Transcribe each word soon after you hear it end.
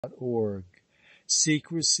org.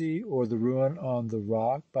 Secresy, or The Ruin on the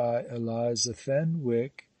Rock, by Eliza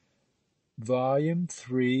Fenwick, Volume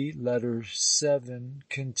 3, Letter 7,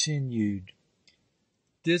 continued.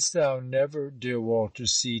 Didst thou never, dear Walter,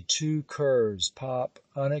 see two curs pop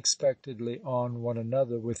unexpectedly on one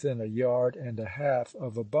another within 1.5 yards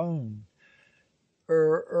of a bone?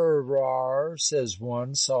 Rar, says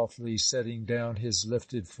one, softly setting down his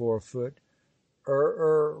lifted forefoot.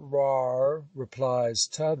 Rar, replies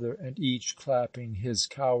t'other, and each clapping his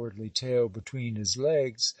cowardly tail between his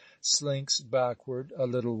legs, slinks backward a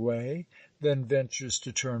little way, then ventures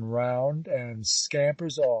to turn round, and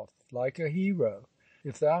scampers off like a hero.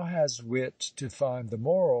 If thou hast wit to find the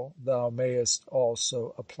moral, thou mayest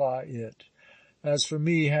also apply it. As for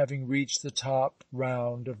me, having reached the top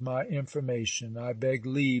round of my information, I beg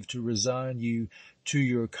leave to resign you to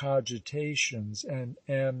your cogitations, and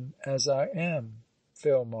am as I am.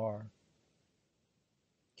 Filmar.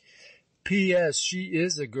 P.S. She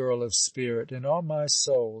is a girl of spirit, and on my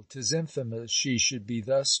soul, 'tis infamous she should be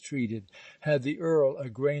thus treated. Had the Earl a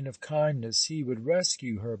grain of kindness, he would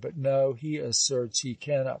rescue her, but no, he asserts he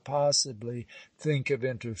cannot possibly think of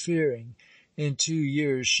interfering. In 2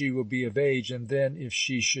 years she will be of age, and then, if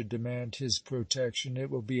she should demand his protection,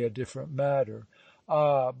 it will be a different matter.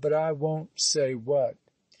 Ah, but I won't say what.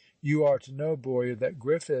 You are to know, Boyer, that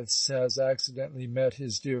Griffiths has accidentally met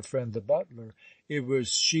his dear friend the butler. It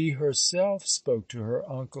was she herself spoke to her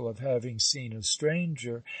uncle of having seen a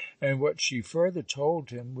stranger, and what she further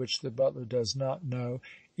told him, which the butler does not know,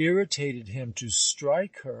 irritated him to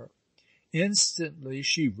strike her. Instantly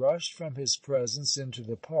she rushed from his presence into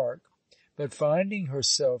the park, but finding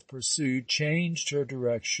herself pursued, changed her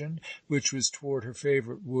direction, which was toward her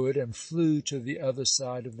favourite wood, and flew to the other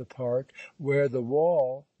side of the park, where the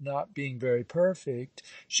wall not being very perfect,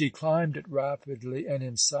 she climbed it rapidly, and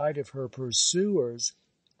in sight of her pursuers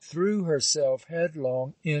threw herself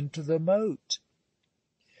headlong into the moat.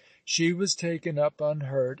 She was taken up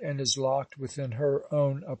unhurt, and is locked within her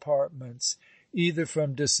own apartments. Either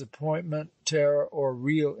from disappointment, terror, or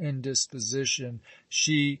real indisposition,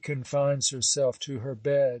 she confines herself to her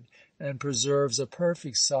bed, and preserves a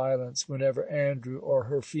perfect silence whenever Andrew or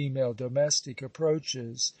her female domestic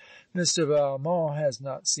approaches. Mr. Valmont has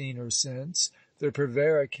not seen her since. The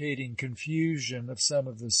prevaricating confusion of some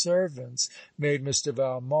of the servants made Mr.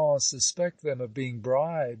 Valmont suspect them of being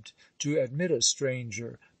bribed to admit a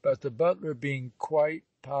stranger, but the butler being quite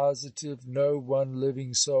positive no one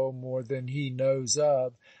living soul more than he knows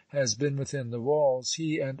of has been within the walls,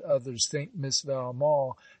 he and others think Miss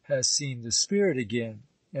Valmont has seen the spirit again,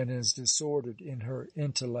 and is disordered in her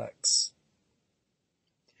intellects.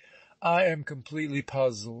 I am completely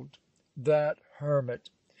puzzled. That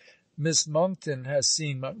hermit, Miss Monckton, has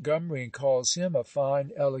seen Montgomery, and calls him a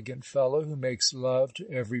fine elegant fellow, who makes love to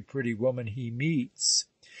every pretty woman he meets.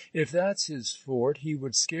 If that's his forte, he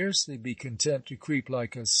would scarcely be content to creep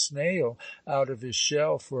like a snail out of his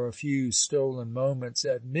shell for a few stolen moments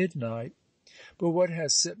at midnight. But what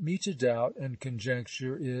has set me to doubt and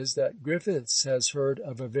conjecture is, that Griffiths has heard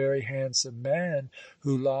of a very handsome man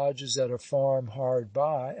who lodges at a farm hard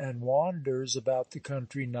by, and wanders about the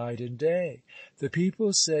country night and day. The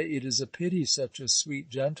people say it is a pity such a sweet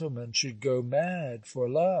gentleman should go mad for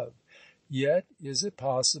love. Yet is it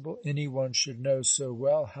possible any one should know so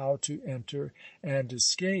well how to enter and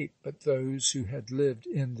escape, but those who had lived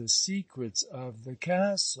in the secrets of the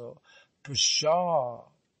castle? Pshaw!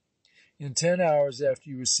 In 10 hours after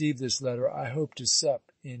you receive this letter, I hope to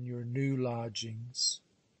sup in your new lodgings.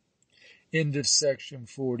 End of section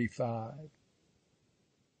 45.